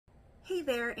Hey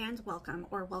there and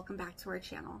welcome back to our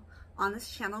channel. On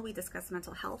this channel, we discuss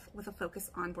mental health with a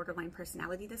focus on borderline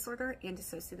personality disorder and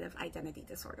dissociative identity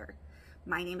disorder.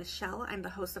 My name is Shell, I'm the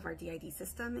host of our DID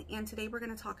system, and today we're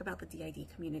going to talk about the DID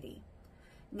community.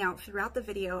 Now, throughout the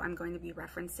video, I'm going to be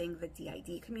referencing the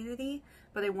DID community,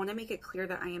 but I want to make it clear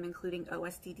that I am including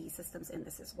OSDD systems in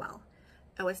this as well.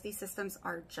 OSD systems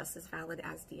are just as valid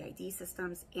as DID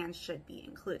systems and should be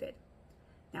included.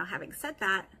 Now, having said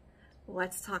that,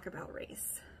 let's talk about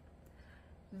race.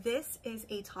 This is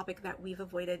a topic that we've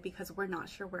avoided because we're not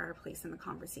sure where our place in the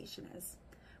conversation is.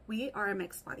 We are a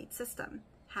mixed-bodied system,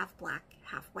 half black,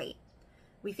 half white.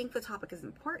 We think the topic is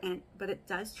important, but it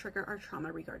does trigger our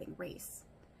trauma regarding race.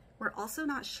 We're also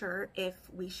not sure if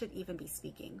we should even be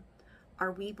speaking.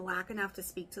 Are we black enough to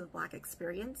speak to the black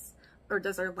experience, or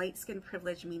does our light skin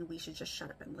privilege mean we should just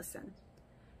shut up and listen?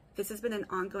 This has been an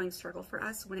ongoing struggle for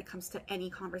us when it comes to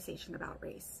any conversation about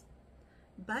race.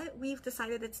 But we've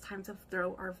decided it's time to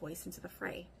throw our voice into the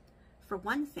fray. For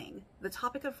one thing, the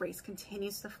topic of race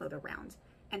continues to float around,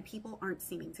 and people aren't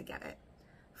seeming to get it.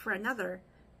 For another,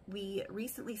 we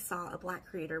recently saw a Black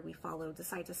creator we follow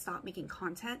decide to stop making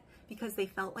content because they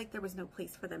felt like there was no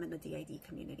place for them in the DID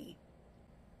community.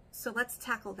 So let's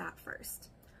tackle that first.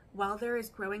 While there is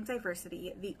growing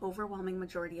diversity, the overwhelming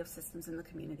majority of systems in the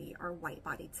community are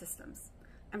white-bodied systems.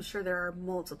 I'm sure there are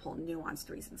multiple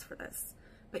nuanced reasons for this,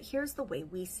 but here's the way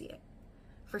we see it.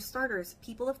 For starters,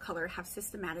 people of color have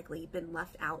systematically been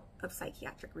left out of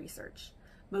psychiatric research.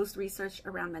 Most research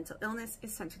around mental illness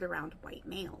is centered around white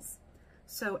males.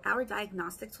 So our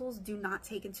diagnostic tools do not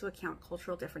take into account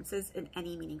cultural differences in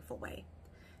any meaningful way.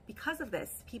 Because of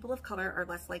this, people of color are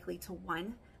less likely to,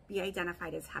 1, be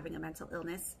identified as having a mental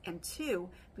illness, and 2,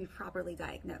 be properly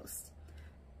diagnosed.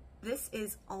 This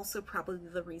is also probably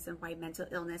the reason why mental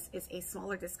illness is a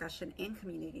smaller discussion in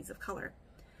communities of color.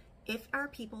 If our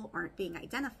people aren't being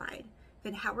identified,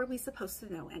 then how are we supposed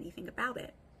to know anything about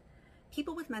it?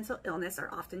 People with mental illness are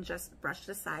often just brushed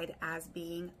aside as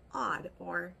being odd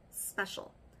or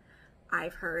special.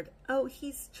 I've heard, oh,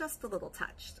 he's just a little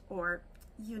touched, or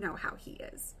you know how he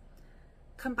is.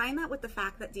 Combine that with the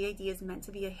fact that DID is meant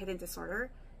to be a hidden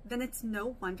disorder, then it's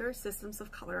no wonder systems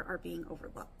of color are being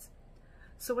overlooked.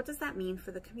 So what does that mean for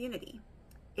the community?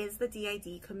 Is the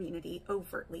DID community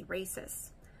overtly racist?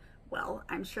 Well,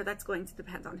 I'm sure that's going to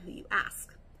depend on who you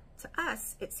ask. To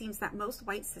us, it seems that most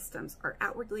white systems are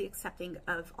outwardly accepting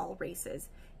of all races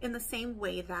in the same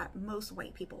way that most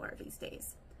white people are these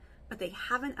days, but they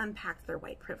haven't unpacked their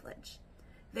white privilege.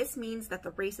 This means that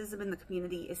the racism in the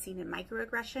community is seen in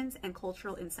microaggressions and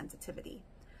cultural insensitivity.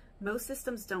 Most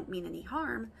systems don't mean any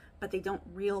harm, but they don't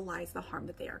realize the harm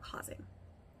that they are causing.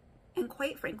 And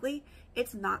quite frankly,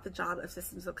 it's not the job of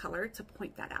systems of color to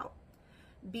point that out.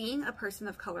 Being a person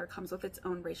of color comes with its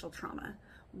own racial trauma,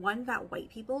 one that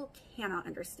white people cannot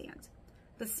understand.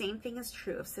 The same thing is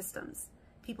true of systems.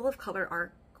 People of color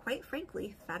are, quite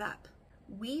frankly, fed up.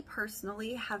 We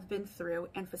personally have been through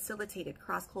and facilitated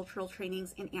cross-cultural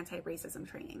trainings and anti-racism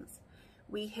trainings.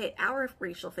 We hit our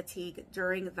racial fatigue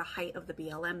during the height of the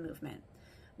BLM movement.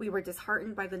 We were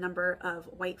disheartened by the number of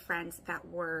white friends that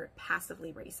were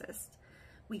passively racist.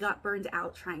 We got burned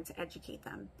out trying to educate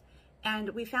them. And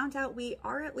we found out we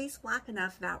are at least Black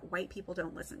enough that white people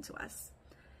don't listen to us.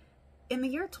 In the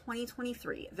year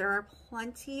 2023, there are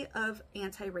plenty of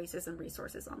anti-racism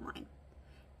resources online.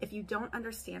 If you don't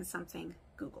understand something,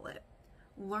 Google it.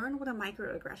 Learn what a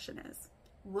microaggression is.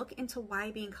 Look into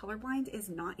why being colorblind is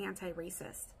not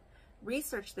anti-racist.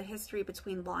 Research the history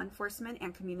between law enforcement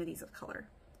and communities of color.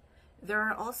 There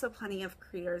are also plenty of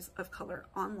creators of color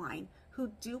online who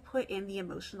do put in the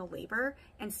emotional labor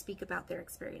and speak about their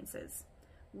experiences.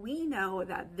 We know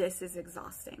that this is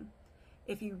exhausting.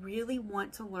 If you really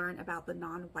want to learn about the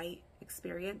non-white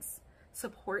experience,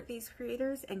 support these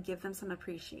creators and give them some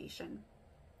appreciation.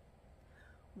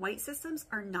 White systems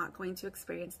are not going to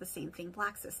experience the same thing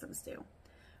Black systems do.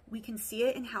 We can see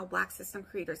it in how Black system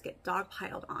creators get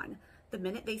dogpiled on the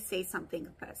minute they say something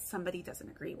that somebody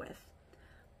doesn't agree with,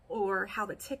 or how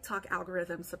the TikTok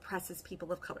algorithm suppresses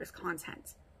people of color's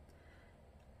content.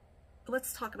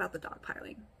 Let's talk about the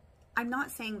dogpiling. I'm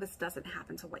not saying this doesn't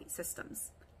happen to white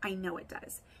systems. I know it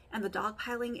does, and the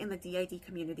dogpiling in the DID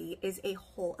community is a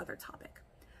whole other topic.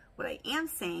 What I am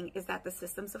saying is that the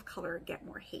systems of color get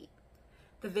more hate.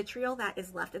 The vitriol that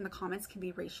is left in the comments can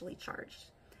be racially charged,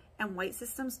 and white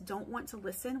systems don't want to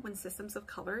listen when systems of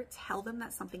color tell them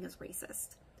that something is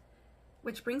racist.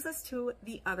 Which brings us to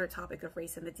the other topic of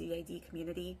race in the DID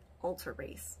community, alter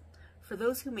race. For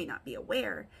those who may not be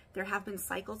aware, there have been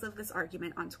cycles of this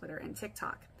argument on Twitter and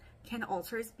TikTok. Can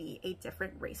alters be a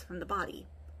different race from the body?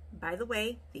 By the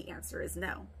way, the answer is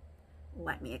no.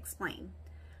 Let me explain.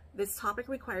 This topic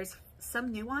requires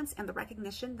some nuance and the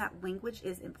recognition that language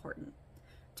is important.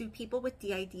 Do people with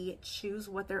DID choose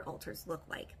what their alters look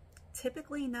like?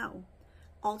 Typically, no.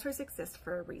 Alters exist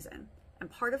for a reason, and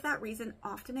part of that reason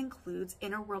often includes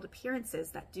inner world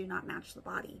appearances that do not match the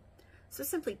body. So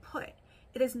simply put,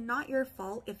 it is not your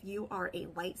fault if you are a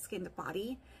light-skinned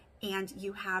body and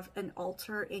you have an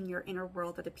alter in your inner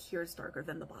world that appears darker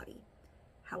than the body.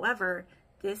 However,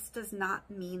 this does not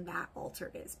mean that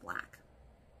alter is black.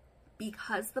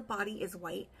 Because the body is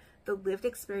white, the lived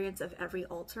experience of every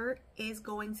alter is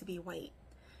going to be white.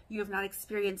 You have not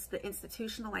experienced the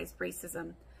institutionalized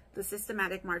racism, the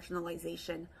systematic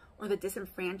marginalization, or the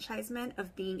disenfranchisement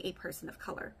of being a person of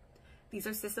color. These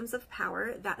are systems of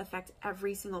power that affect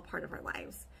every single part of our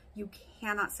lives. You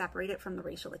cannot separate it from the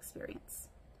racial experience.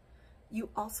 You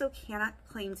also cannot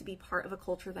claim to be part of a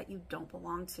culture that you don't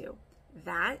belong to.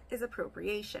 That is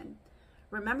appropriation.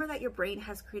 Remember that your brain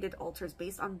has created alters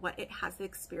based on what it has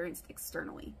experienced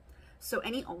externally. So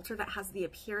any alter that has the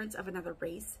appearance of another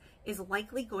race is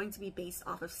likely going to be based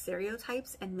off of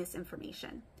stereotypes and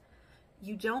misinformation.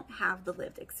 You don't have the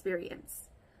lived experience.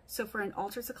 So for an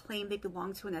alter to claim they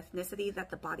belong to an ethnicity that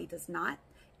the body does not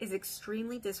is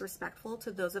extremely disrespectful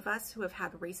to those of us who have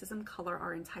had racism color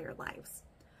our entire lives.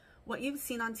 What you've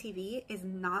seen on TV is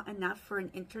not enough for an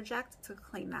interject to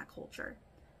claim that culture.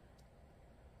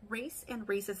 Race and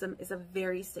racism is a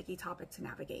very sticky topic to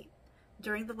navigate.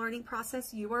 During the learning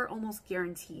process, you are almost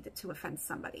guaranteed to offend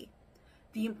somebody.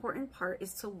 The important part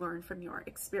is to learn from your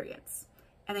experience.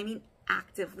 And I mean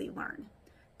actively learn.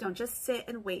 Don't just sit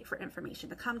and wait for information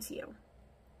to come to you.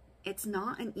 It's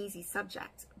not an easy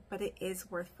subject, but it is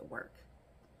worth the work.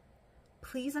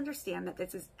 Please understand that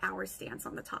this is our stance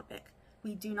on the topic.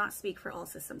 We do not speak for all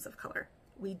systems of color.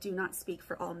 We do not speak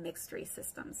for all mixed race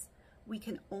systems. We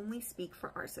can only speak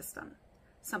for our system.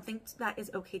 Something that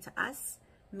is okay to us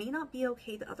may not be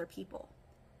okay to other people.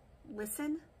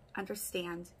 Listen,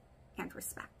 understand, and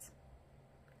respect.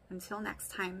 Until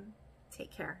next time,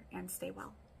 take care and stay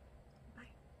well.